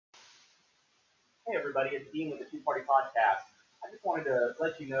Hey everybody, it's Dean with the Two Party Podcast. I just wanted to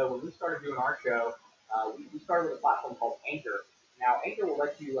let you know when we started doing our show, we started with a platform called Anchor. Now, Anchor will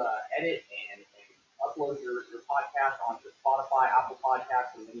let you edit and upload your podcast onto Spotify, Apple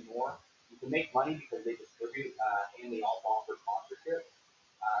Podcasts, and many more. You can make money because they distribute and they also offer sponsorship.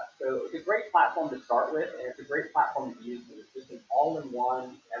 So it's a great platform to start with, and it's a great platform to use because it's just an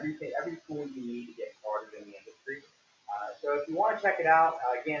all-in-one, every tool you need to get started in the industry. So if you want to check it out,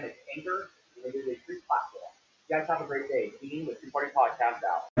 again, it's Anchor. It is a free platform. You guys have a great day. Dean with Two Party Podcast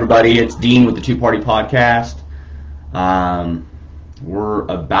out. Everybody, it's Dean with the Two Party Podcast. We're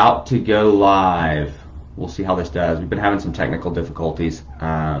about to go live. We'll see how this does. We've been having some technical difficulties.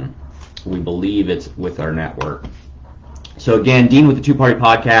 We believe it's with our network. So again, Dean with the Two Party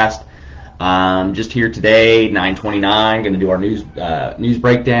Podcast. Just here today, 9:29. Going to do our news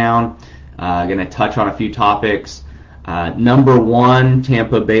breakdown. Going to touch on a few topics. Number one,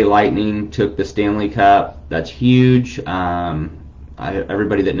 Tampa Bay Lightning took the Stanley Cup. That's huge.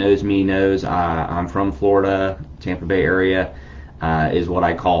 Everybody that knows me knows I'm from Florida. Tampa Bay area is what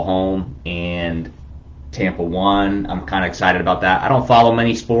I call home, and Tampa won. I'm kind of excited about that. I don't follow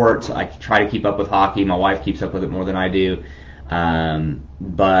many sports. I try to keep up with hockey. My wife keeps up with it more than I do.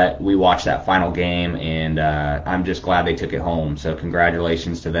 But we watched that final game, and I'm just glad they took it home. So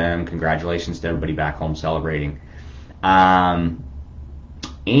congratulations to them. Congratulations to everybody back home celebrating.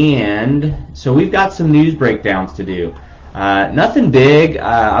 And so we've got some news breakdowns to do. Nothing big.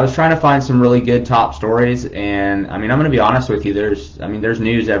 I was trying to find some really good top stories, and I mean, I'm going to be honest with you. There's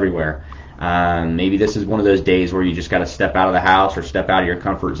news everywhere. Maybe this is one of those days where you just got to step out of the house or step out of your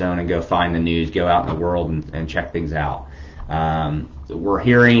comfort zone and go find the news, go out in the world and check things out. We're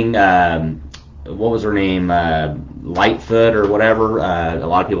hearing, what was her name? Lightfoot or whatever. A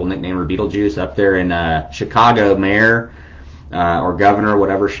lot of people nickname her Beetlejuice up there in Chicago. Mayor or governor,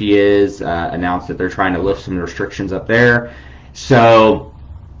 whatever she is, announced that they're trying to lift some restrictions up there. So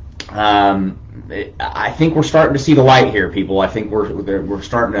I think we're starting to see the light here, people. I think we're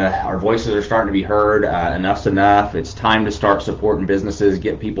starting to, our voices are starting to be heard. Enough's enough. It's time to start supporting businesses,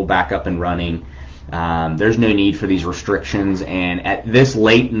 get people back up and running. There's no need for these restrictions, and at this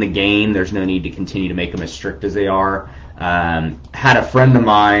late in the game, there's no need to continue to make them as strict as they are. Had a friend of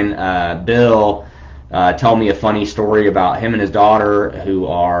mine, Bill, tell me a funny story about him and his daughter, who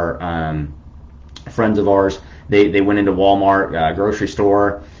are friends of ours. They went into Walmart grocery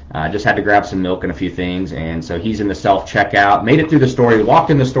store, just had to grab some milk and a few things, and so he's in the self-checkout, made it through the store. He walked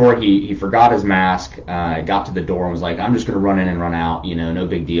in the store, he forgot his mask, got to the door and was like, I'm just going to run in and run out, no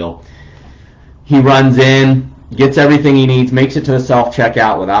big deal. He runs in, gets everything he needs, makes it to the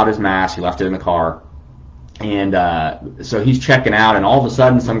self-checkout without his mask. He left it in the car. And so he's checking out, and all of a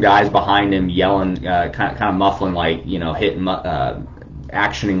sudden some guy's behind him yelling, kind of muffling, like, hitting,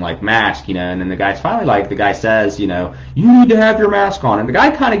 actioning like mask, and then the guy's finally like, the guy says, you need to have your mask on. And the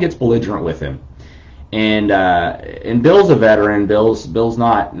guy kind of gets belligerent with him. And Bill's a veteran. Bill's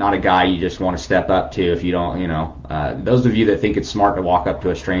not a guy you just want to step up to if you don't, those of you that think it's smart to walk up to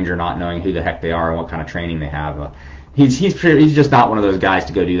a stranger not knowing who the heck they are and what kind of training they have, he's just not one of those guys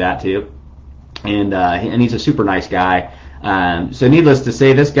to go do that to. And he's a super nice guy. So needless to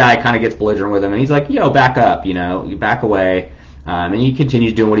say, this guy kind of gets belligerent with him, and he's like, back up, you back away. And he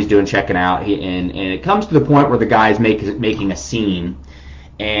continues doing what he's doing, checking out. And it comes to the point where the guy's making a scene.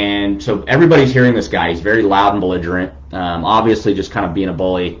 And so everybody's hearing this guy. He's very loud and belligerent, obviously just kind of being a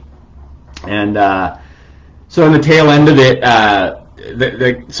bully. And so in the tail end of it,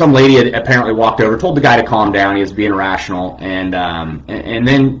 some lady had apparently walked over, told the guy to calm down. He was being irrational. And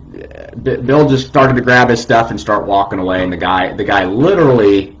then Bill just started to grab his stuff and start walking away. And the guy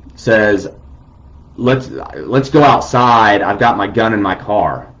literally says, let's go outside. I've got my gun in my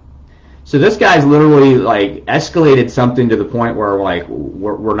car. So this guy's literally like escalated something to the point where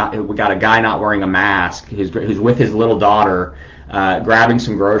we got a guy not wearing a mask who's with his little daughter, grabbing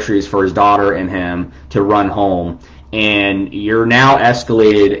some groceries for his daughter and him to run home, and you're now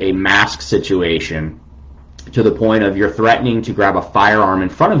escalated a mask situation to the point of you're threatening to grab a firearm in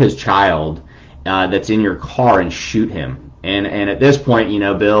front of his child that's in your car and shoot him. And at this point,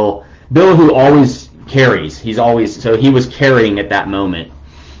 Bill who always carries, he was carrying at that moment.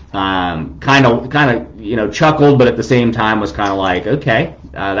 Kind of, chuckled, but at the same time was kind of like, okay,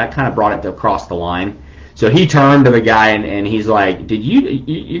 that kind of brought it across the line. So he turned to the guy and he's like,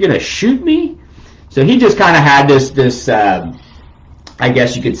 you're going to shoot me? So he just kind of had this, I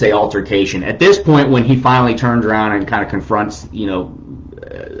guess you could say, altercation. At this point, when he finally turns around and kind of confronts,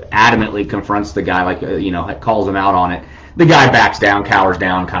 adamantly confronts the guy, like, calls him out on it, the guy backs down, cowers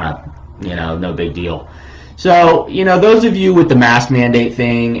down, kind of, no big deal. So, those of you with the mask mandate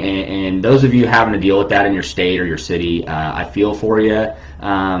thing and those of you having to deal with that in your state or your city, I feel for you.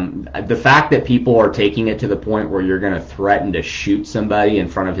 The fact that people are taking it to the point where you're going to threaten to shoot somebody in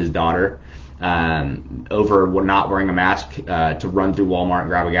front of his daughter over not wearing a mask to run through Walmart and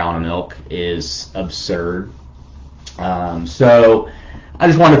grab a gallon of milk is absurd. So I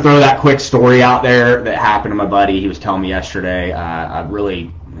just wanted to throw that quick story out there that happened to my buddy. He was telling me yesterday.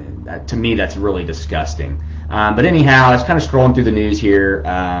 To me, that's really disgusting. But anyhow, I was kind of scrolling through the news here.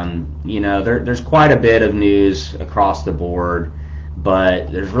 There's quite a bit of news across the board,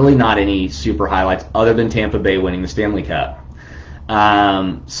 but there's really not any super highlights other than Tampa Bay winning the Stanley Cup.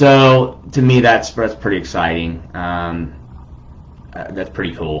 So to me, that's pretty exciting. That's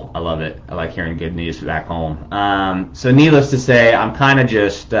pretty cool. I love it. I like hearing good news back home. So needless to say, I'm kind of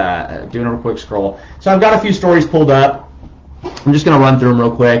just doing a quick scroll. So I've got a few stories pulled up. I'm just going to run through them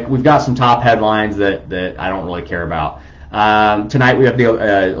real quick. We've got some top headlines that I don't really care about. Tonight we have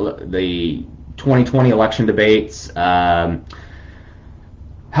the 2020 election debates. How's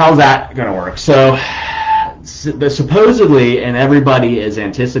that going to work? So supposedly, and everybody is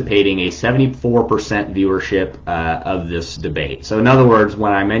anticipating a 74% viewership of this debate. So in other words,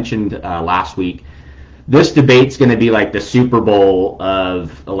 when I mentioned last week, this debate's going to be like the Super Bowl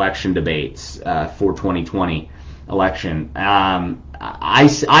of election debates for 2020 election.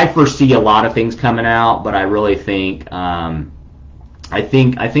 I foresee a lot of things coming out, but I really think I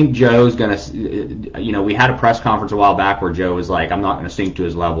think Joe's going to, we had a press conference a while back where Joe was like, I'm not going to sink to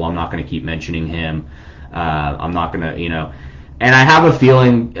his level. I'm not going to keep mentioning him. I'm not going to, and I have a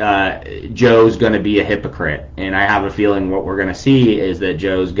feeling Joe's going to be a hypocrite. And I have a feeling what we're going to see is that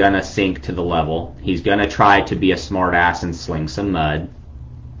Joe's going to sink to the level. He's going to try to be a smart ass and sling some mud.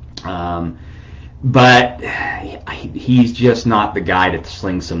 But he's just not the guy to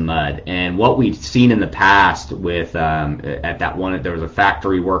sling some mud. And what we've seen in the past with, at that one, there was a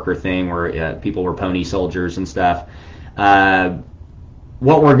factory worker thing where people were pony soldiers and stuff.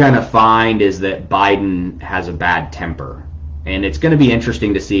 What we're going to find is that Biden has a bad temper. And it's going to be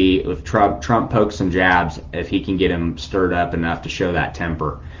interesting to see if Trump pokes some jabs, if he can get him stirred up enough to show that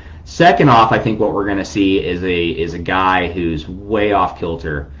temper. Second off, I think what we're going to see is a guy who's way off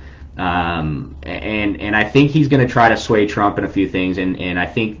kilter. And I think he's going to try to sway Trump in a few things. And I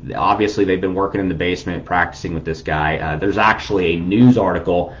think obviously they've been working in the basement practicing with this guy. There's actually a news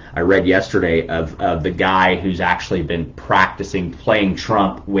article I read yesterday of the guy who's actually been practicing playing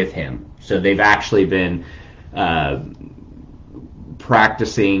Trump with him. So they've actually been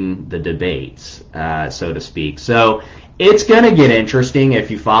practicing the debates, so to speak. So it's going to get interesting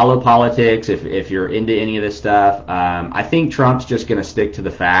if you follow politics, if you're into any of this stuff. I think Trump's just going to stick to the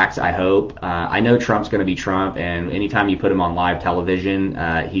facts, I hope. I know Trump's going to be Trump, and anytime you put him on live television,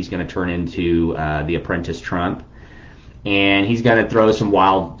 he's going to turn into the Apprentice Trump. And he's going to throw some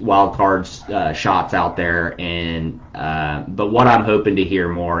wild cards shots out there. But what I'm hoping to hear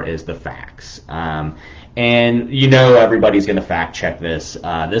more is the facts. And everybody's going to fact check this.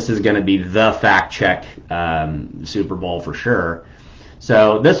 This is going to be the fact check Super Bowl for sure.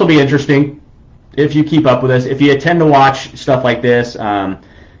 So this will be interesting if you keep up with this. If you tend to watch stuff like this,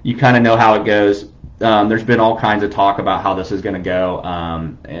 you kind of know how it goes. There's been all kinds of talk about how this is going to go,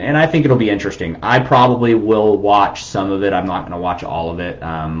 and I think it'll be interesting. I probably will watch some of it. I'm not going to watch all of it.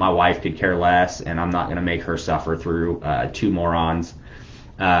 My wife could care less, and I'm not going to make her suffer through two morons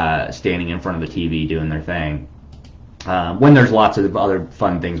standing in front of the TV doing their thing, when there's lots of other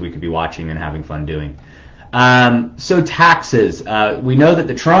fun things we could be watching and having fun doing. So taxes. We know that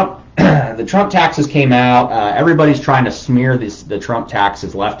the Trump taxes came out. Everybody's trying to smear the Trump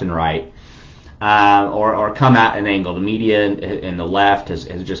taxes left and right, or come at an angle. The media and the left has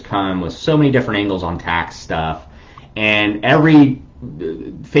just come with so many different angles on tax stuff, and every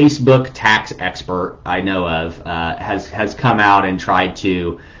Facebook tax expert I know of has come out and tried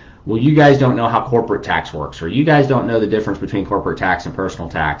to, well, you guys don't know how corporate tax works, or you guys don't know the difference between corporate tax and personal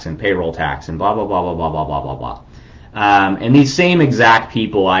tax and payroll tax and blah, blah, blah, blah, blah, blah, blah, blah, blah. And these same exact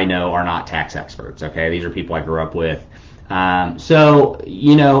people I know are not tax experts, okay? These are people I grew up with. So,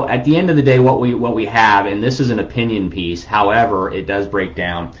 at the end of the day, what we have, and this is an opinion piece, however, it does break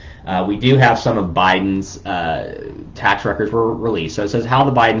down. We do have some of Biden's tax records were released. So it says how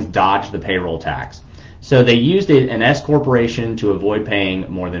the Bidens dodged the payroll tax. So they used an S corporation to avoid paying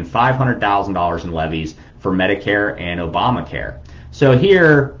more than $500,000 in levies for Medicare and Obamacare. So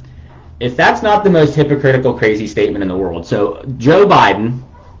here, if that's not the most hypocritical, crazy statement in the world. So Joe Biden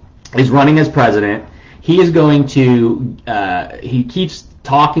is running as president. He is going to, he keeps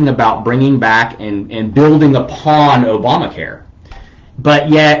talking about bringing back and building upon Obamacare. But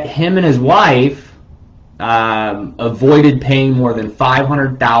yet him and his wife avoided paying more than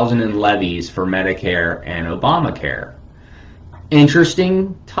 $500,000 in levies for Medicare and Obamacare.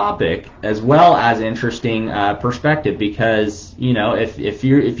 Interesting topic, as well as interesting perspective, because if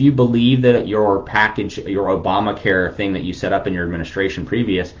you believe that your package, your Obamacare thing that you set up in your administration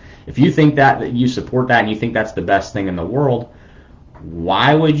previous, if you think that you support that and you think that's the best thing in the world,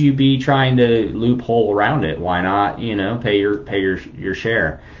 why would you be trying to loophole around it? Why not, pay your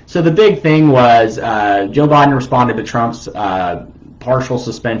share? So the big thing was Joe Biden responded to Trump's partial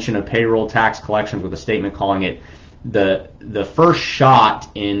suspension of payroll tax collections with a statement calling it the first shot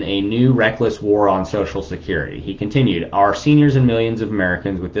in a new reckless war on Social Security. He continued, "Our seniors and millions of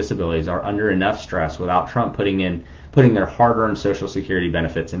Americans with disabilities are under enough stress without Trump putting their hard-earned Social Security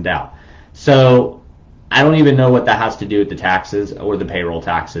benefits in doubt." So I don't even know what that has to do with the taxes or the payroll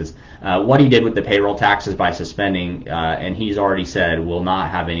taxes. What he did with the payroll taxes by suspending, and he's already said, will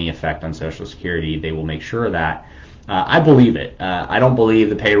not have any effect on Social Security. They will make sure of that. I believe it. I don't believe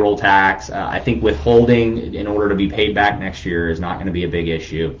the payroll tax. I think withholding in order to be paid back next year is not going to be a big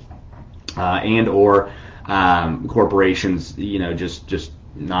issue. Or corporations, just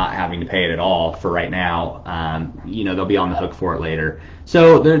not having to pay it at all for right now. They'll be on the hook for it later.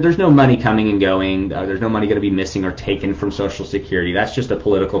 So there's no money coming and going. There's no money going to be missing or taken from Social Security. That's just a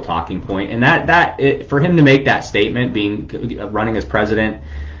political talking point. And for him to make that statement, running as president,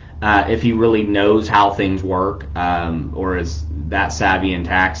 if he really knows how things work, or is that savvy in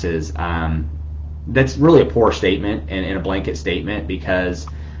taxes, that's really a poor statement and a blanket statement, because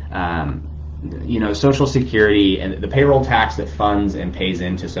Social Security and the payroll tax that funds and pays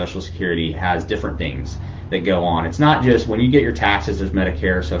into Social Security has different things that go on. It's not just when you get your taxes, there's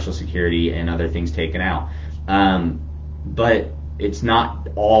Medicare, Social Security, and other things taken out. But it's not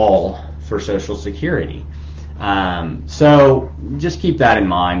all for Social Security. So just keep that in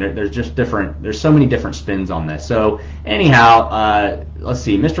mind. There's so many different spins on this. So anyhow, let's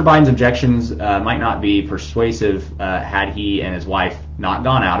see. Mr. Biden's objections might not be persuasive had he and his wife not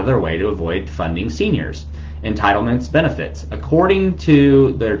gone out of their way to avoid funding seniors' entitlements benefits. According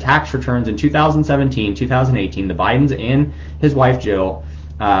to their tax returns in 2017, 2018, the Bidens and his wife Jill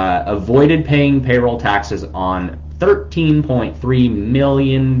avoided paying payroll taxes on $13.3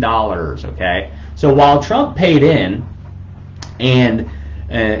 million, okay? So while Trump paid in and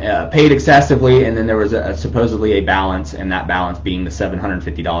paid excessively, and then there was supposedly a balance, and that balance being the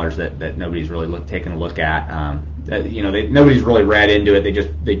 $750 that nobody's really taken a look at. Nobody's really read into it.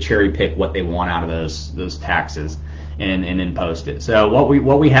 They cherry pick what they want out of those taxes and then post it. So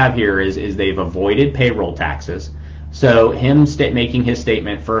what we have here is they've avoided payroll taxes. So him making his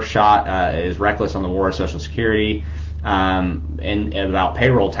statement, first shot is reckless on the war of Social Security, and about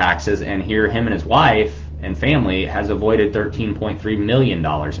payroll taxes, and here him and his wife and family has avoided $13.3 million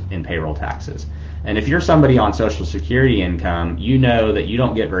in payroll taxes. And if you're somebody on Social Security income, you know that you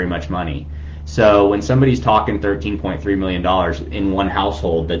don't get very much money. So when somebody's talking $13.3 million in one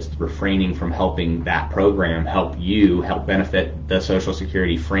household that's refraining from helping that program help benefit the Social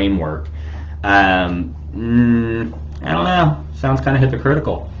Security framework, I don't know, sounds kind of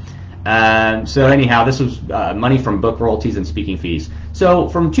hypocritical. So anyhow, this was money from book royalties and speaking fees. So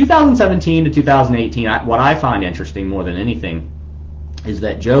from 2017 to 2018, what I find interesting more than anything is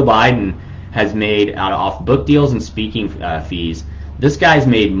that Joe Biden has made off book deals and speaking fees. This guy's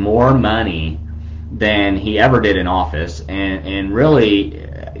made more money than he ever did in office, and really,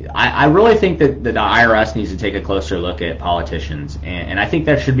 I really think that the IRS needs to take a closer look at politicians, and I think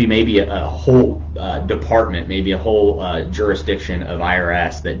there should be maybe a whole department, maybe a whole jurisdiction of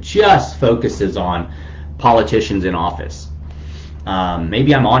IRS that just focuses on politicians in office.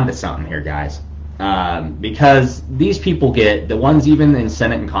 Maybe I'm on to something here, guys, because these people the ones even in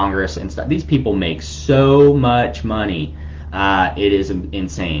Senate and Congress and stuff, these people make so much money, it is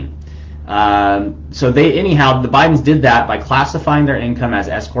insane. So the Bidens did that by classifying their income as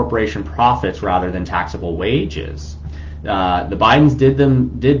S corporation profits rather than taxable wages. The Bidens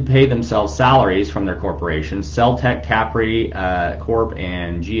did pay themselves salaries from their corporations, Celtec, Capri Corp,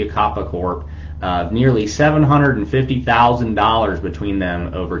 and Giacoppa Corp, nearly $750,000 between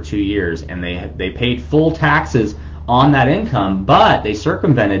them over 2 years, and they paid full taxes on that income, but they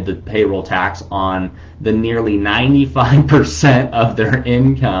circumvented the payroll tax on the nearly 95% of their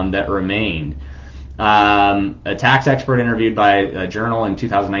income that remained. A tax expert interviewed by a journal in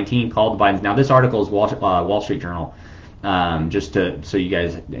 2019 called the Bidens. Now, this article is Wall Street Journal, so you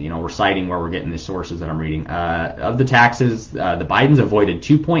guys, we're citing where we're getting the sources that I'm reading. Of the taxes, the Bidens avoided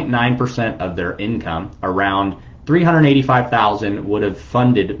 2.9% of their income. Around $385,000 would have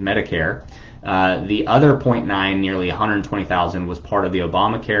funded Medicare. The other 0.9, nearly $120,000, was part of the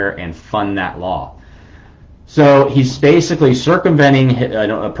Obamacare and Fund That Law. So he's basically circumventing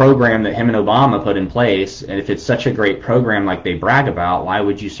a program that him and Obama put in place. And if it's such a great program like they brag about, why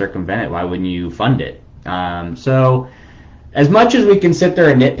would you circumvent it? Why wouldn't you fund it? So as much as we can sit there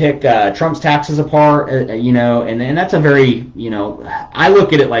and nitpick Trump's taxes apart, and that's a very, I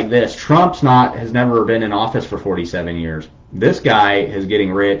look at it like this. Has never been in office for 47 years. This guy is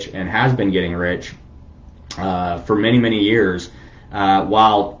getting rich and has been getting rich for many, many years.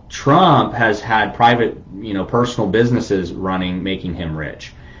 While Trump has had private, personal businesses running, making him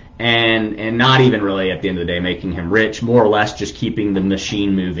rich. And not even really at the end of the day making him rich, more or less just keeping the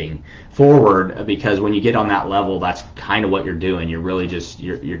machine moving forward, because when you get on that level, that's kind of what you're doing. You're really just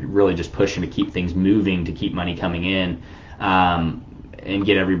pushing to keep things moving, to keep money coming in, and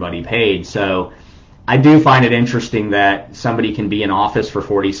get everybody paid. So I do find it interesting that somebody can be in office for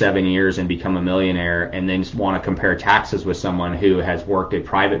 47 years and become a millionaire, and then want to compare taxes with someone who has worked a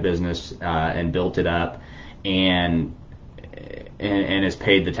private business and built it up and has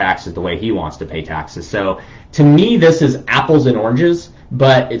paid the taxes the way he wants to pay taxes. So to me, this is apples and oranges,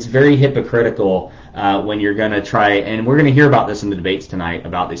 but it's very hypocritical when you're going to try, and we're going to hear about this in the debates tonight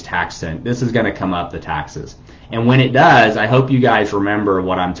about these this is going to come up, the taxes. And when it does, I hope you guys remember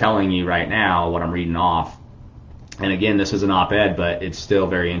what I'm telling you right now, what I'm reading off. And again, this is an op-ed, but it's still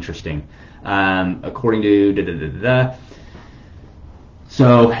very interesting. According to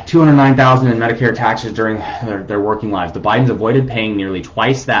so $209,000 in Medicare taxes during their working lives. The Bidens avoided paying nearly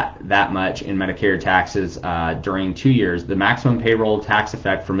twice that much in Medicare taxes during 2 years. The maximum payroll tax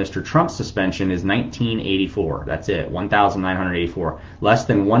effect for Mr. Trump's suspension is $1,984. That's it, $1,984, less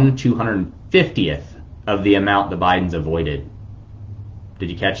than 1/250th of the amount the Bidens avoided. Did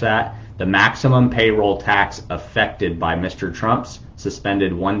you catch that? The maximum payroll tax affected by Mr. Trump's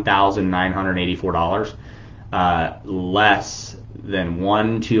suspended $1,984, less than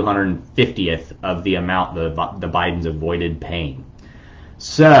 1/250th of the amount the Bidens avoided paying.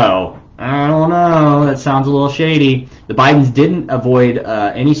 So, I don't know, that sounds a little shady. The Bidens didn't avoid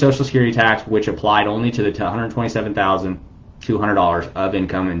any Social Security tax, which applied only to the $127,200 of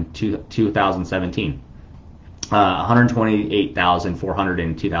income in 2017. $128,400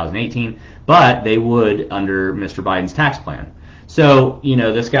 in 2018, but they would under Mr. Biden's tax plan. So,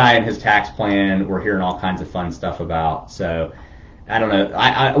 this guy and his tax plan, we're hearing all kinds of fun stuff about. So, I don't know.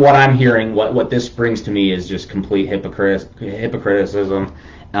 What I'm hearing, what this brings to me is just complete hypocriticism.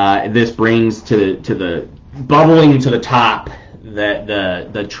 This brings to the bubbling to the top that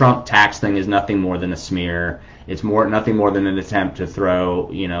the Trump tax thing is nothing more than a smear. It's nothing more than an attempt to throw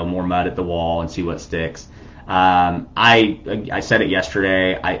more mud at the wall and see what sticks. I said it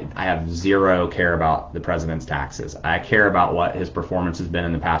yesterday. I have zero care about the president's taxes. I care about what his performance has been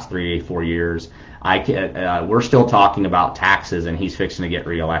in the past 3-4 years. We're still talking about taxes, and he's fixing to get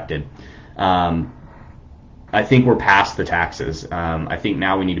reelected. I think we're past the taxes. I think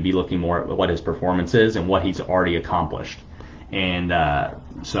now we need to be looking more at what his performance is and what he's already accomplished. And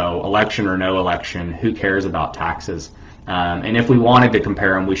so election or no election, who cares about taxes? And if we wanted to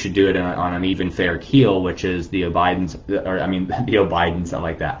compare them, we should do it on an even fair keel, which is the Bidens, I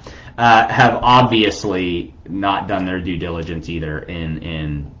like that, have obviously not done their due diligence either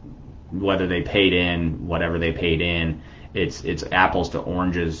in whether they paid in, whatever they paid in. It's apples to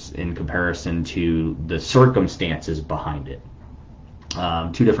oranges in comparison to the circumstances behind it.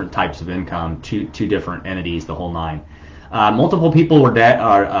 Two different types of income, two different entities, the whole nine. Multiple people were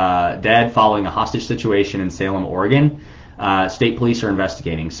dead following a hostage situation in Salem, Oregon. State police are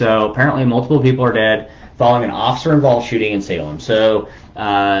investigating. So apparently multiple people are dead following an officer-involved shooting in Salem. So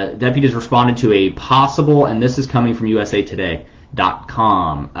deputies responded to a possible, and this is coming from USA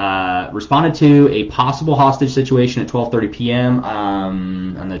Today.com, responded to a possible hostage situation at 12:30 p.m.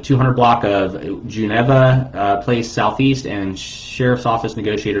 On the 200 block of Geneva Place Southeast, and Sheriff's Office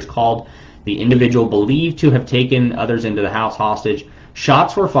negotiators called the individual believed to have taken others into the house hostage.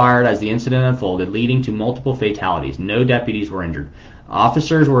 Shots were fired as the incident unfolded, leading to multiple fatalities. No deputies were injured.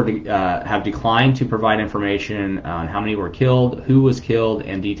 Officers have declined to provide information on how many were killed, who was killed,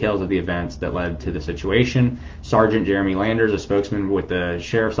 and details of the events that led to the situation. Sergeant Jeremy Landers, a spokesman with the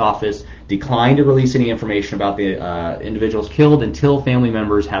Sheriff's Office, declined to release any information about the individuals killed until family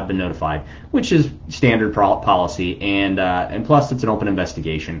members have been notified, which is standard policy, and plus it's an open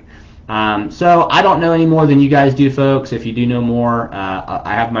investigation. So I don't know any more than you guys do, folks. If you do know more,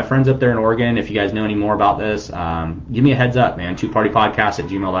 I have my friends up there in Oregon. If you guys know any more about this, give me a heads up, man.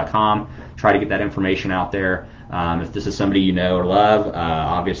 twopartypodcast@gmail.com. Try to get that information out there. If this is somebody you know or love,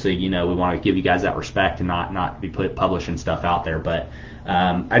 obviously, we want to give you guys that respect and not be publishing stuff out there. But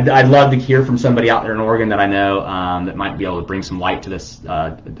I'd love to hear from somebody out there in Oregon that I know that might be able to bring some light to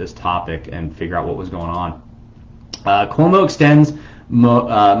this topic and figure out what was going on. Cuomo extends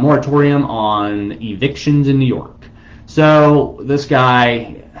moratorium on evictions in New York. So this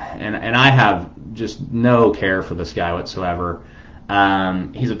guy, and I have just no care for this guy whatsoever.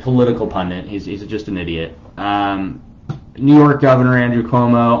 He's a political pundit. He's just an idiot. New York Governor Andrew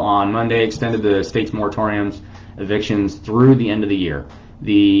Cuomo on Monday extended the state's moratoriums evictions through the end of the year.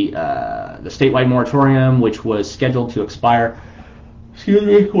 The statewide moratorium, which was scheduled to expire,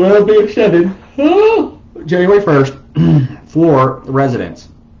 will be extended January 1st for residents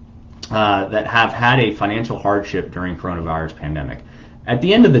that have had a financial hardship during coronavirus pandemic. At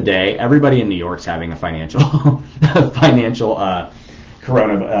the end of the day, everybody in New York's having a financial financial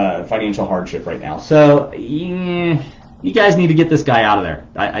hardship right now. So you guys need to get this guy out of there.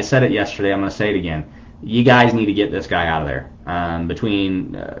 I said it yesterday. I'm going to say it again. You guys need to get this guy out of there.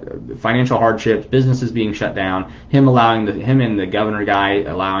 Between financial hardships, businesses being shut down, him and the governor guy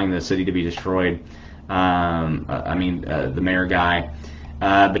allowing the city to be destroyed. The mayor guy.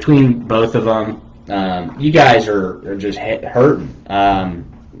 Between both of them, you guys are just hurting. I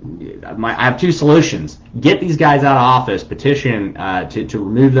have two solutions: get these guys out of office, petition to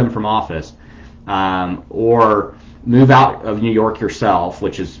remove them from office, or move out of New York yourself,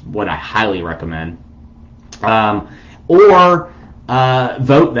 which is what I highly recommend. Or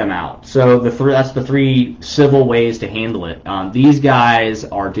vote them out. So that's the three civil ways to handle it. These guys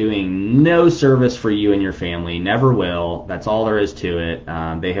are doing no service for you and your family, never will. That's all there is to it.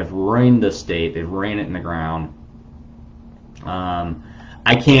 They have ruined the state. They've ran it in the ground.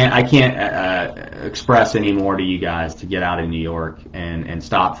 I can't express any more to you guys to get out of New York and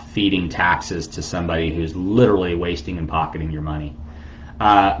stop feeding taxes to somebody who's literally wasting and pocketing your money.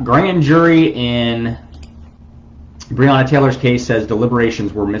 Grand jury in Breonna Taylor's case says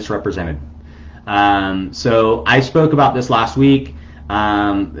deliberations were misrepresented. So I spoke about this last week.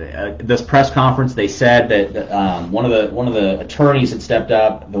 This press conference, they said that one of the attorneys had stepped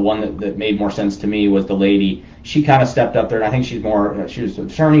up. The one that made more sense to me was the lady. She kind of stepped up there, and I think she was an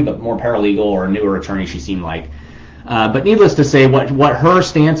attorney, but more paralegal or a newer attorney, she seemed like. But needless to say, what her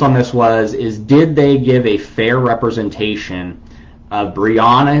stance on this is did they give a fair representation of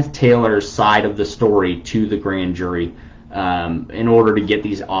Breonna Taylor's side of the story to the grand jury in order to get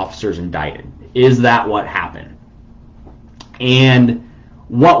these officers indicted? Is that what happened? And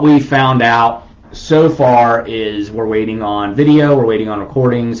what we found out so far is we're waiting on video, we're waiting on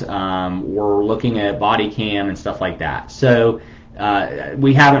recordings, we're looking at body cam and stuff like that. So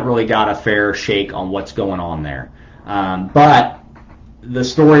we haven't really got a fair shake on what's going on there. But the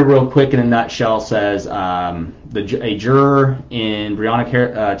story real quick in a nutshell says a juror in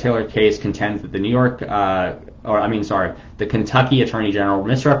Breonna Taylor's case contends that the Kentucky Attorney General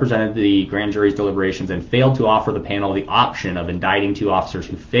misrepresented the grand jury's deliberations and failed to offer the panel the option of indicting two officers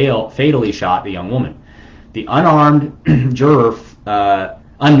who fatally shot the young woman. The unnamed juror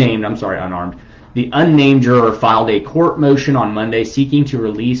filed a court motion on Monday seeking to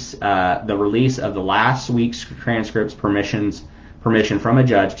release the release of the last week's transcripts permission from a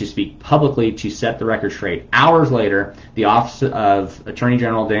judge to speak publicly to set the record straight. Hours later, the Office of Attorney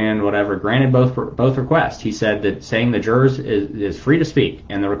General Dan granted both requests. He said that saying the jurors is free to speak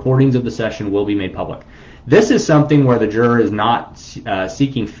and the recordings of the session will be made public. This is something where the juror is not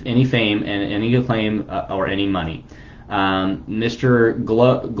seeking any fame and any acclaim or any money. Mr.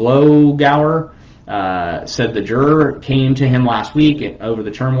 Glogauer said the juror came to him last week over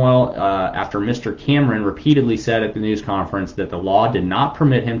the turmoil after Mr. Cameron repeatedly said at the news conference that the law did not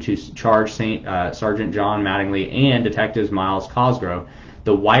permit him to charge Sergeant John Mattingly and Detectives Miles Cosgrove,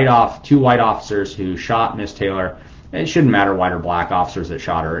 the two white officers who shot Miss Taylor. It shouldn't matter white or black officers that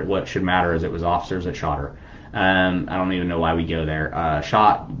shot her. What should matter is it was officers that shot her. I don't even know why we go there.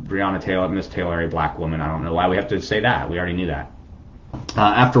 Shot Breonna Taylor, Miss Taylor, a black woman. I don't know why we have to say that. We already knew that.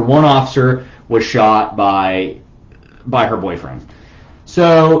 After one officer was shot by her boyfriend.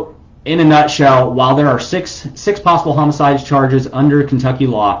 So, in a nutshell, while there are six possible homicide charges under Kentucky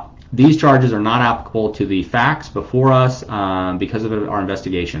law, these charges are not applicable to the facts before us because of our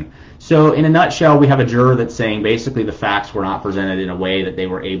investigation. So, in a nutshell, we have a juror that's saying basically the facts were not presented in a way that they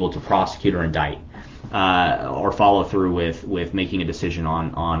were able to prosecute or indict or follow through with making a decision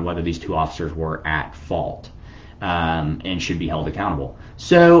on whether these two officers were at fault. And should be held accountable.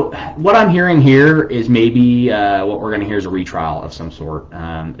 So what I'm hearing here is maybe what we're going to hear is a retrial of some sort.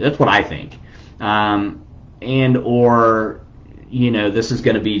 That's what I think. This is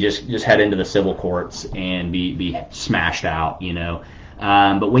going to be just head into the civil courts and be smashed out.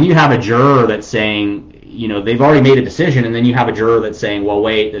 But when you have a juror that's saying, they've already made a decision, and then you have a juror that's saying, well,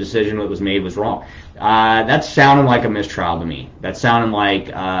 wait, the decision that was made was wrong. That's sounding like a mistrial to me. That's sounding like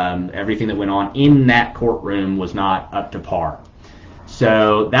everything that went on in that courtroom was not up to par.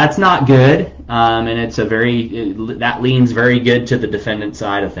 So that's not good, and it's that leans very good to the defendant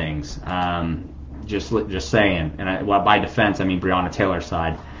side of things. Just saying, and by defense I mean Breonna Taylor's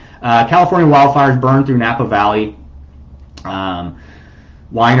side. California wildfires burned through Napa Valley.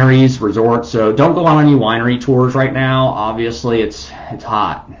 Wineries, resorts. So don't go on any winery tours right now. Obviously, it's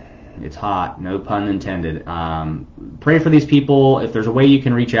hot. It's hot. No pun intended. Pray for these people. If there's a way you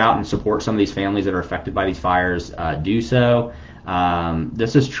can reach out and support some of these families that are affected by these fires, do so.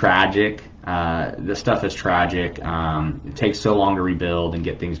 This is tragic. This stuff is tragic. It takes so long to rebuild and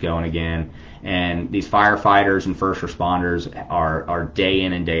get things going again. And these firefighters and first responders are day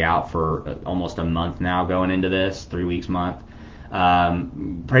in and day out for almost a month now going into this, 3 weeks, month.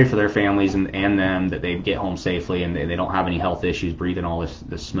 Pray for their families and them that they get home safely and they don't have any health issues breathing all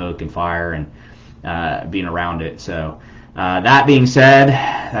this smoke and fire and being around it. So that being said,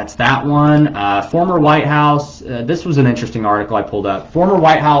 that's that one. Former White House, this was an interesting article I pulled up. Former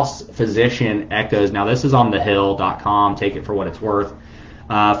White House physician echoes, now this is on thehill.com, take it for what it's worth.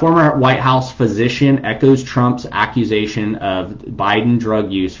 Former White House physician echoes Trump's accusation of Biden drug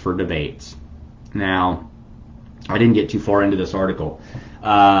use for debates. Now, I didn't get too far into this article.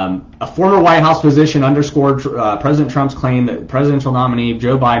 A former White House physician underscored President Trump's claim that presidential nominee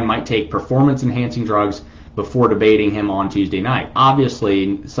Joe Biden might take performance-enhancing drugs before debating him on Tuesday night.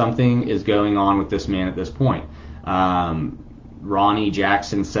 Obviously, something is going on with this man at this point. Ronnie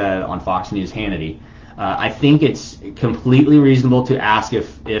Jackson said on Fox News Hannity, I think it's completely reasonable to ask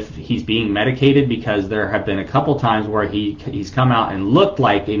if he's being medicated, because there have been a couple times where he's come out and looked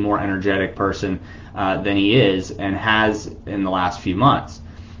like a more energetic person than he is and has in the last few months.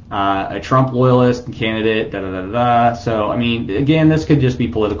 A Trump loyalist candidate, So, I mean, again, this could just be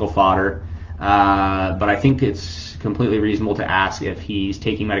political fodder, but I think it's completely reasonable to ask if he's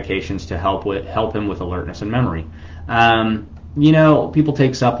taking medications to help him with alertness and memory. People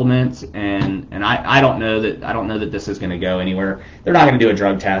take supplements, and I don't know that this is going to go anywhere. They're not going to do a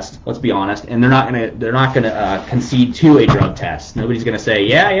drug test. Let's be honest, and they're not going to concede to a drug test. Nobody's going to say,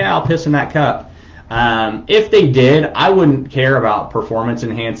 yeah, I'll piss in that cup. If they did, I wouldn't care about performance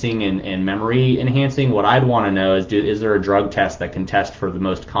enhancing and memory enhancing. What I'd want to know is there a drug test that can test for the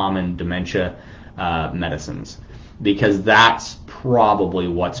most common dementia medicines? Because that's probably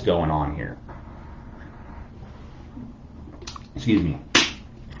what's going on here. Excuse me.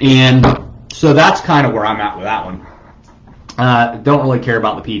 And so that's kind of where I'm at with that one. Don't really care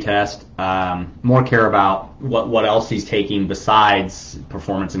about the P test. More care about what else he's taking besides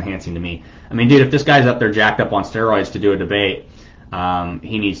performance enhancing to me. I mean, dude, if this guy's up there jacked up on steroids to do a debate,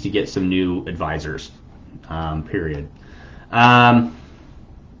 he needs to get some new advisors, period.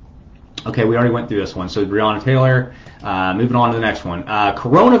 Okay, we already went through this one. So Breonna Taylor, moving on to the next one.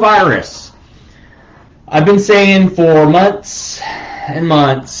 Coronavirus. I've been saying for months and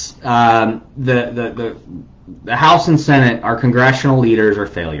months, the House and Senate, our congressional leaders are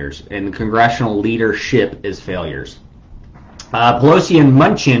failures, and the congressional leadership is failures. Pelosi and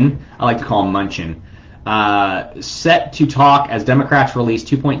Munchin, I like to call him Munchin, set to talk as Democrats release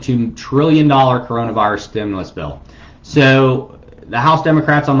 $2.2 trillion coronavirus stimulus bill. So the House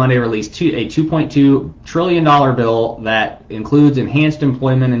Democrats on Monday released a $2.2 trillion bill that includes enhanced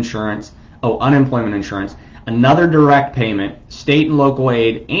unemployment insurance, another direct payment, state and local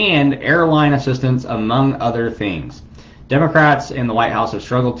aid, and airline assistance, among other things. Democrats in the White House have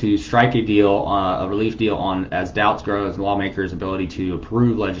struggled to strike a deal, a relief deal, as doubts grow as lawmakers' ability to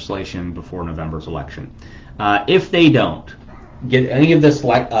approve legislation before November's election. If they don't get any of this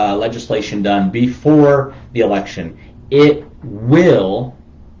legislation done before the election, it will,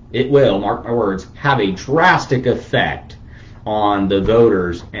 mark my words, have a drastic effect on the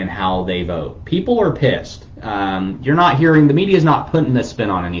voters and how they vote. People are pissed. You're not hearing, the media's not putting this spin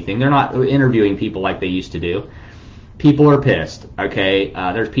on anything. They're not interviewing people like they used to do. People are pissed, okay?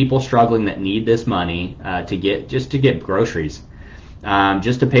 There's people struggling that need this money to get groceries,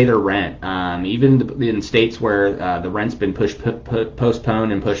 just to pay their rent. Even in states where the rent's been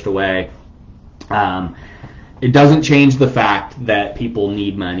postponed and pushed away, it doesn't change the fact that people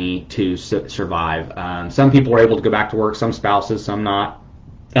need money to survive. Some people are able to go back to work, some spouses, some not.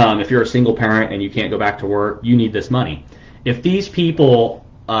 If you're a single parent and you can't go back to work, you need this money. If these people,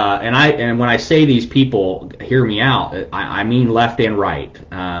 and when I say these people, hear me out, I mean left and right.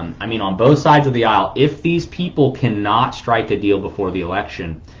 I mean on both sides of the aisle. If these people cannot strike a deal before the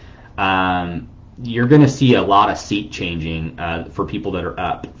election, you're going to see a lot of seat changing for people that are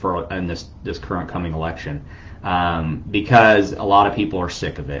up in this current coming election, because a lot of people are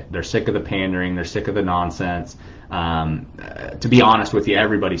sick of it. They're sick of the pandering. They're sick of the nonsense. To be honest with you,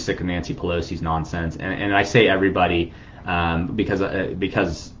 everybody's sick of Nancy Pelosi's nonsense, and I say everybody because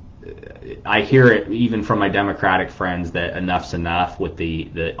I hear it even from my Democratic friends that enough's enough with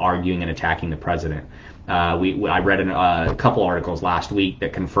the arguing and attacking the president. I read a couple articles last week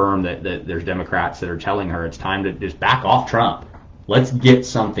that confirmed that there's Democrats that are telling her it's time to just back off Trump. Let's get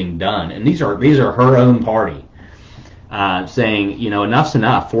something done. And these are her own party saying, enough's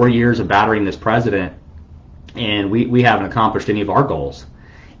enough. 4 years of battering this president, and we haven't accomplished any of our goals.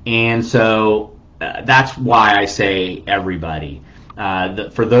 And so that's why I say everybody.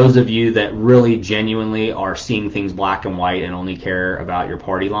 For those of you that really genuinely are seeing things black and white and only care about your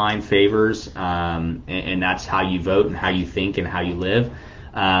party line favors, and that's how you vote and how you think and how you live,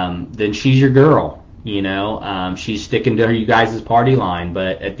 then she's your girl. She's sticking to you guys' party line.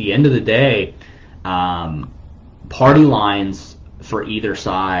 But at the end of the day, party lines for either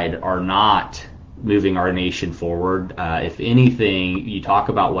side are not moving our nation forward. If anything, you talk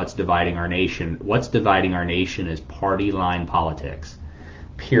about what's dividing our nation. What's dividing our nation is party line politics.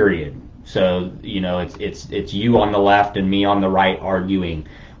 Period. So it's you on the left and me on the right arguing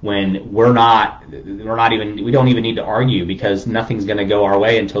when we don't even need to argue, because nothing's going to go our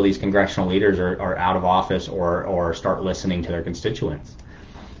way until these congressional leaders are out of office or start listening to their constituents.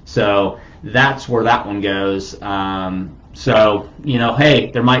 So that's where that one goes. So,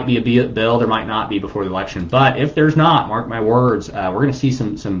 hey, there might be a bill, there might not be before the election. But if there's not, mark my words, we're going to see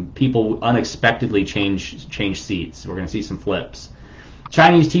some people unexpectedly change seats. We're going to see some flips.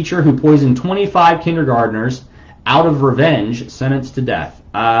 Chinese teacher who poisoned 25 kindergartners out of revenge, sentenced to death.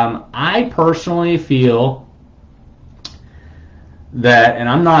 I personally feel that, and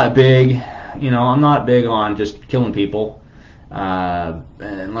I'm not big on just killing people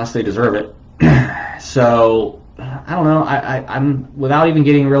unless they deserve it. So I don't know. I'm without even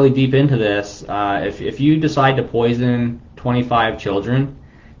getting really deep into this. If you decide to poison 25 children,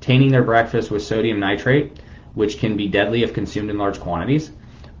 tainting their breakfast with sodium nitrate, which can be deadly if consumed in large quantities,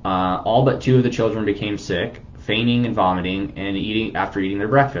 all but 2 of the children became sick, fainting and vomiting, and after eating their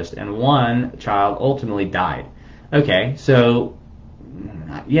breakfast, and 1 child ultimately died. Okay, so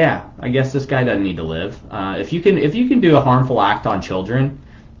yeah, I guess this guy doesn't need to live. If you can do a harmful act on children,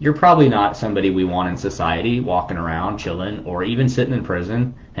 you're probably not somebody we want in society, walking around, chilling, or even sitting in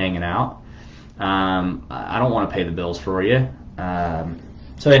prison, hanging out. I don't want to pay the bills for you.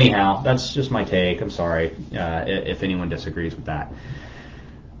 So anyhow, that's just my take. I'm sorry if anyone disagrees with that.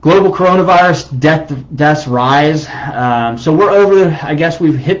 Global coronavirus deaths rise. So we're over, I guess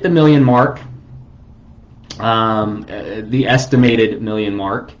we've hit the million mark, the estimated million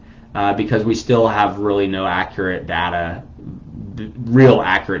mark, because we still have really no accurate data, real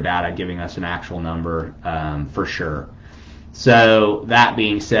accurate data giving us an actual number for sure. So that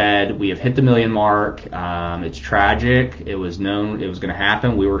being said, we have hit the million mark. It's tragic. It was known it was going to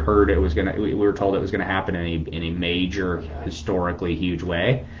happen. We were told it was going to happen in a major, historically huge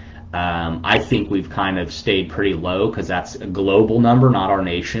way. I think we've kind of stayed pretty low because that's a global number, not our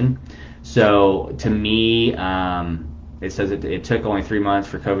nation. So to me, it says it took only 3 months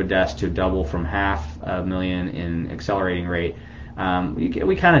for COVID deaths to double from 500,000 in accelerating rate.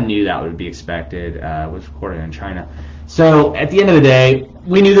 We kind of knew that would be expected. It was recorded in China. So at the end of the day,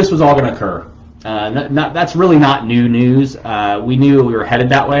 we knew this was all going to occur. That's really not new news. We knew we were headed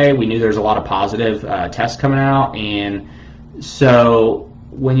that way. We knew there's a lot of positive tests coming out, and so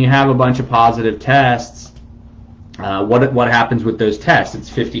when you have a bunch of positive tests, what happens with those tests? It's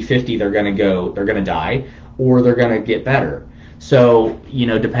 50-50. They're going to die, or they're going to get better. So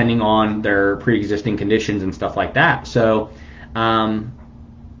depending on their pre-existing conditions and stuff like that. So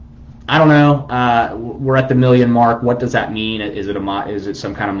I don't know. We're at the million mark. What does that mean? Is it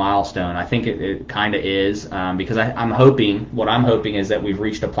some kind of milestone? I think it kind of is, because I'm hoping is that we've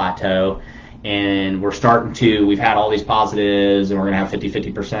reached a plateau, and we've had all these positives, and we're going to have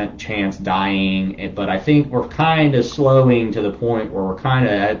 50% chance dying. But I think we're kind of slowing to the point where we're kind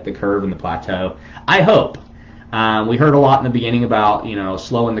of at the curve and the plateau. I hope. We heard a lot in the beginning about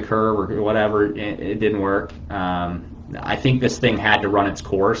slowing the curve or whatever. It didn't work. I think this thing had to run its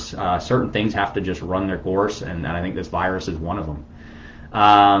course. Certain things have to just run their course, and I think this virus is one of them.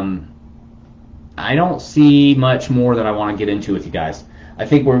 I don't see much more that I want to get into with you guys. I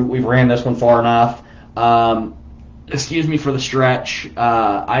think we've ran this one far enough. Excuse me for the stretch.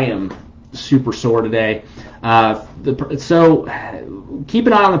 I am super sore today. So keep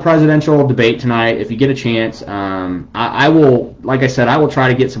an eye on the presidential debate tonight if you get a chance. I will, like I said, I will try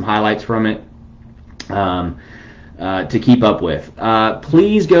to get some highlights from it. to keep up with.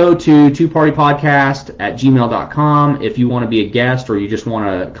 Please go to twopartypodcast@gmail.com if you want to be a guest or you just want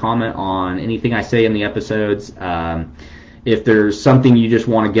to comment on anything I say in the episodes. If there's something you just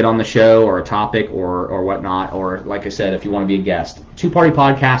want to get on the show or a topic or whatnot, or like I said, if you want to be a guest,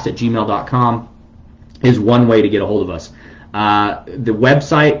 twopartypodcast@gmail.com is one way to get a hold of us. The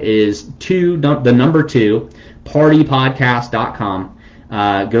website is the number 2, partypodcast.com.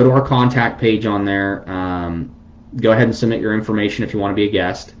 Go to our contact page on there. Go ahead and submit your information if you want to be a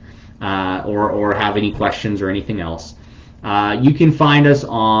guest or have any questions or anything else. You can find us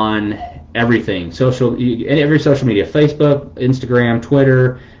on everything, every social media, Facebook, Instagram,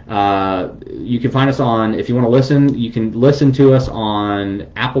 Twitter. You can find us on, if you want to listen, you can listen to us on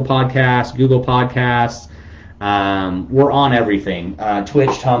Apple Podcasts, Google Podcasts. We're on everything. Twitch,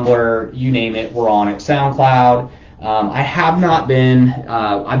 Tumblr, you name it, we're on it. SoundCloud. I have not been,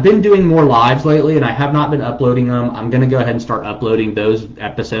 I've been doing more lives lately, and I have not been uploading them. I'm going to go ahead and start uploading those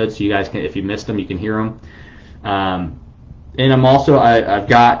episodes so you guys can, if you missed them, you can hear them. And I'm also, I've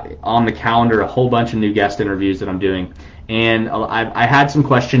got on the calendar a whole bunch of new guest interviews that I'm doing. And I had some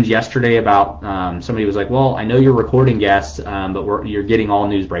questions yesterday about, somebody was like, well, I know you're recording guests, but you're getting all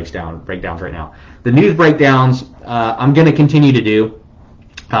news breakdowns right now. The news breakdowns, I'm going to continue to do.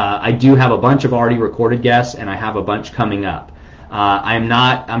 I do have a bunch of already recorded guests, and I have a bunch coming up.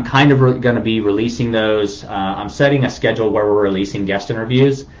 I'm kind of going to be releasing those. I'm setting a schedule where we're releasing guest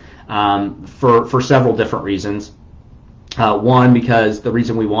interviews for several different reasons. One, because the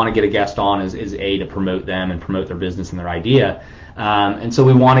reason we want to get a guest on is to promote them and promote their business and their idea. And so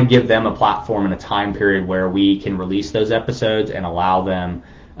we want to give them a platform and a time period where we can release those episodes and allow them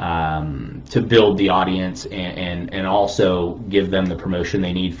to build the audience and also give them the promotion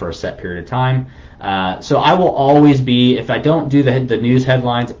they need for a set period of time. So I will always be, if I don't do the news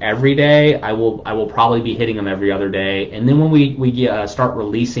headlines every day, I will probably be hitting them every other day. And then when we start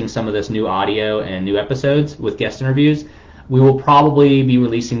releasing some of this new audio and new episodes with guest interviews, we will probably be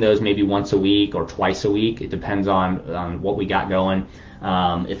releasing those maybe once a week or twice a week. It depends on what we got going.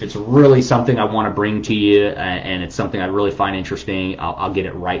 If it's really something I want to bring to you and it's something I really find interesting, I'll get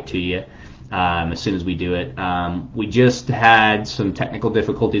it right to you as soon as we do it. We just had some technical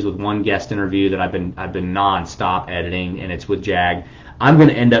difficulties with one guest interview that I've been nonstop editing, and it's with Jag. I'm going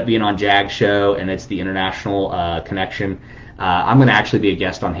to end up being on Jag's show, and it's the International Connection. I'm going to actually be a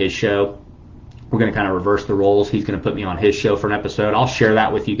guest on his show. We're going to kind of reverse the roles. He's going to put me on his show for an episode. I'll share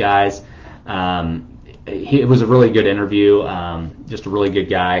that with you guys. It was a really good interview, just a really good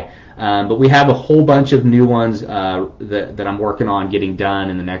guy. But we have a whole bunch of new ones that I'm working on getting done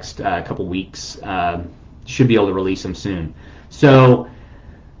in the next couple weeks. Should be able to release them soon. So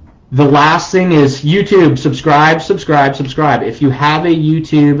the last thing is YouTube. Subscribe. If you have a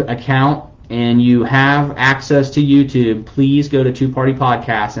YouTube account and you have access to YouTube, please go to Two Party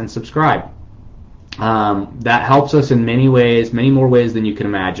Podcast and subscribe. That helps us in many ways, many more ways than you can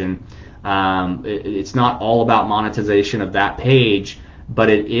imagine. It's not all about monetization of that page, but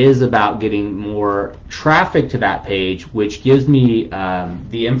it is about getting more traffic to that page, which gives me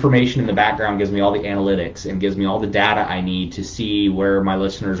the information in the background, gives me all the analytics, and gives me all the data I need to see where my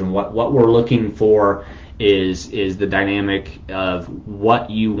listeners and what we're looking for is the dynamic of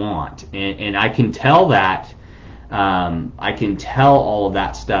what you want. And I can tell that, I can tell all of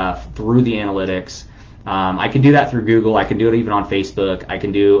that stuff through the analytics. I can do that through Google. I can do it even on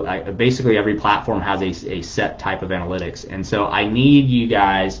Facebook. Basically every platform has a set type of analytics. And so I need you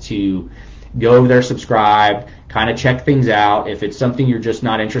guys to go over there, subscribe, kind of check things out. If it's something you're just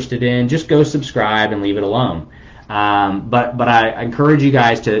not interested in, just go subscribe and leave it alone. But I encourage you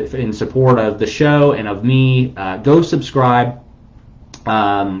guys to, in support of the show and of me, go subscribe.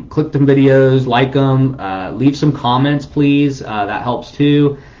 Click them videos, like them, leave some comments, please. That helps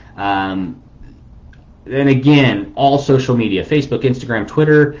too. And again, all social media, Facebook, Instagram,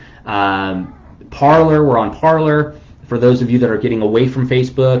 Twitter, Parler, we're on Parler. For those of you that are getting away from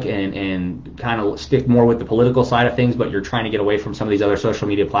Facebook and kind of stick more with the political side of things, but you're trying to get away from some of these other social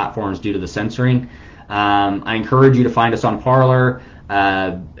media platforms due to the censoring, I encourage you to find us on Parler.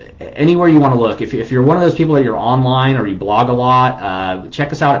 Anywhere you want to look. If you're one of those people that you're online or you blog a lot,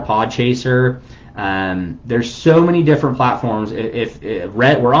 check us out at Podchaser. There's so many different platforms.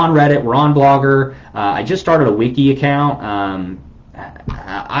 We're on Reddit, we're on Blogger. I just started a wiki account.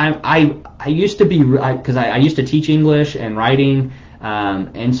 I used to be, because I used to teach English and writing,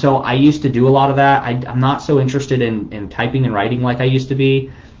 and so I used to do a lot of that. I'm not so interested in typing and writing like I used to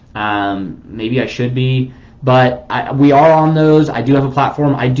be. Maybe I should be. But we are on those. I do have a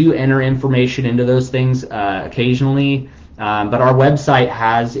platform. I do enter information into those things occasionally. But our website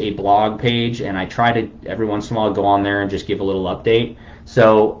has a blog page, and I try to every once in a while go on there and just give a little update.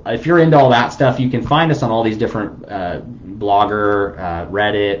 So if you're into all that stuff, you can find us on all these different Blogger,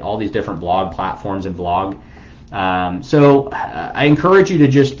 Reddit, all these different blog platforms and blog. So I encourage you to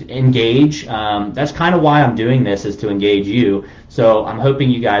just engage. That's kind of why I'm doing this, is to engage you. So I'm hoping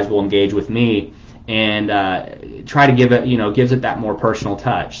you guys will engage with me and try to give it, gives it that more personal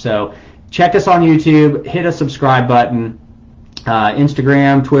touch. So check us on YouTube, hit a subscribe button,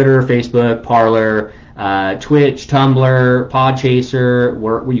 Instagram, Twitter, Facebook, Parler, Twitch, Tumblr, Podchaser,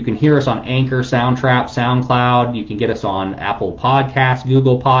 where you can hear us on Anchor, Soundtrap, SoundCloud. You can get us on Apple Podcasts,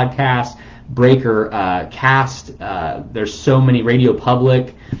 Google Podcasts, Breaker, Cast. There's so many, Radio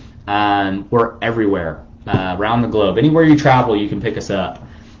Public. We're everywhere around the globe. Anywhere you travel, you can pick us up.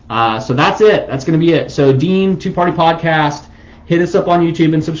 So that's it. That's going to be it. So Dean, Two Party Podcast. Hit us up on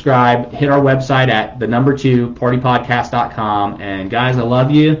YouTube and subscribe. Hit our website at 2partypodcast.com. And guys, I love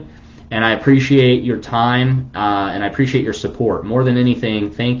you, and I appreciate your time, and I appreciate your support. More than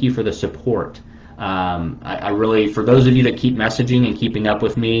anything, thank you for the support. I really, for those of you that keep messaging and keeping up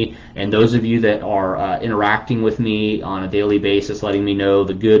with me, and those of you that are interacting with me on a daily basis, letting me know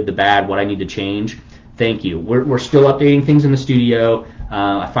the good, the bad, what I need to change, thank you. We're still updating things in the studio.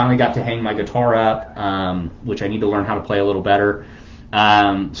 I finally got to hang my guitar up, which I need to learn how to play a little better.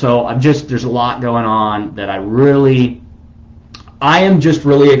 So there's a lot going on that I am just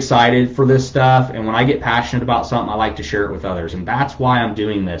really excited for this stuff. And when I get passionate about something, I like to share it with others. And that's why I'm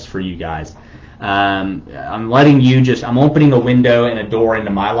doing this for you guys. I'm opening a window and a door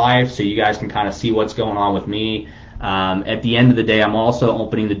into my life so you guys can kind of see what's going on with me. At the end of the day, I'm also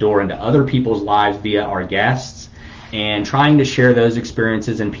opening the door into other people's lives via our guests, and trying to share those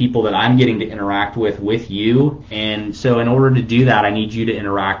experiences and people that I'm getting to interact with you. And so in order to do that, I need you to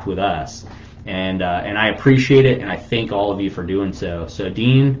interact with us. And I appreciate it, and I thank all of you for doing so. So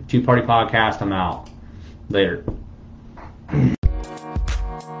Dean, Two Party Podcast, I'm out. Later.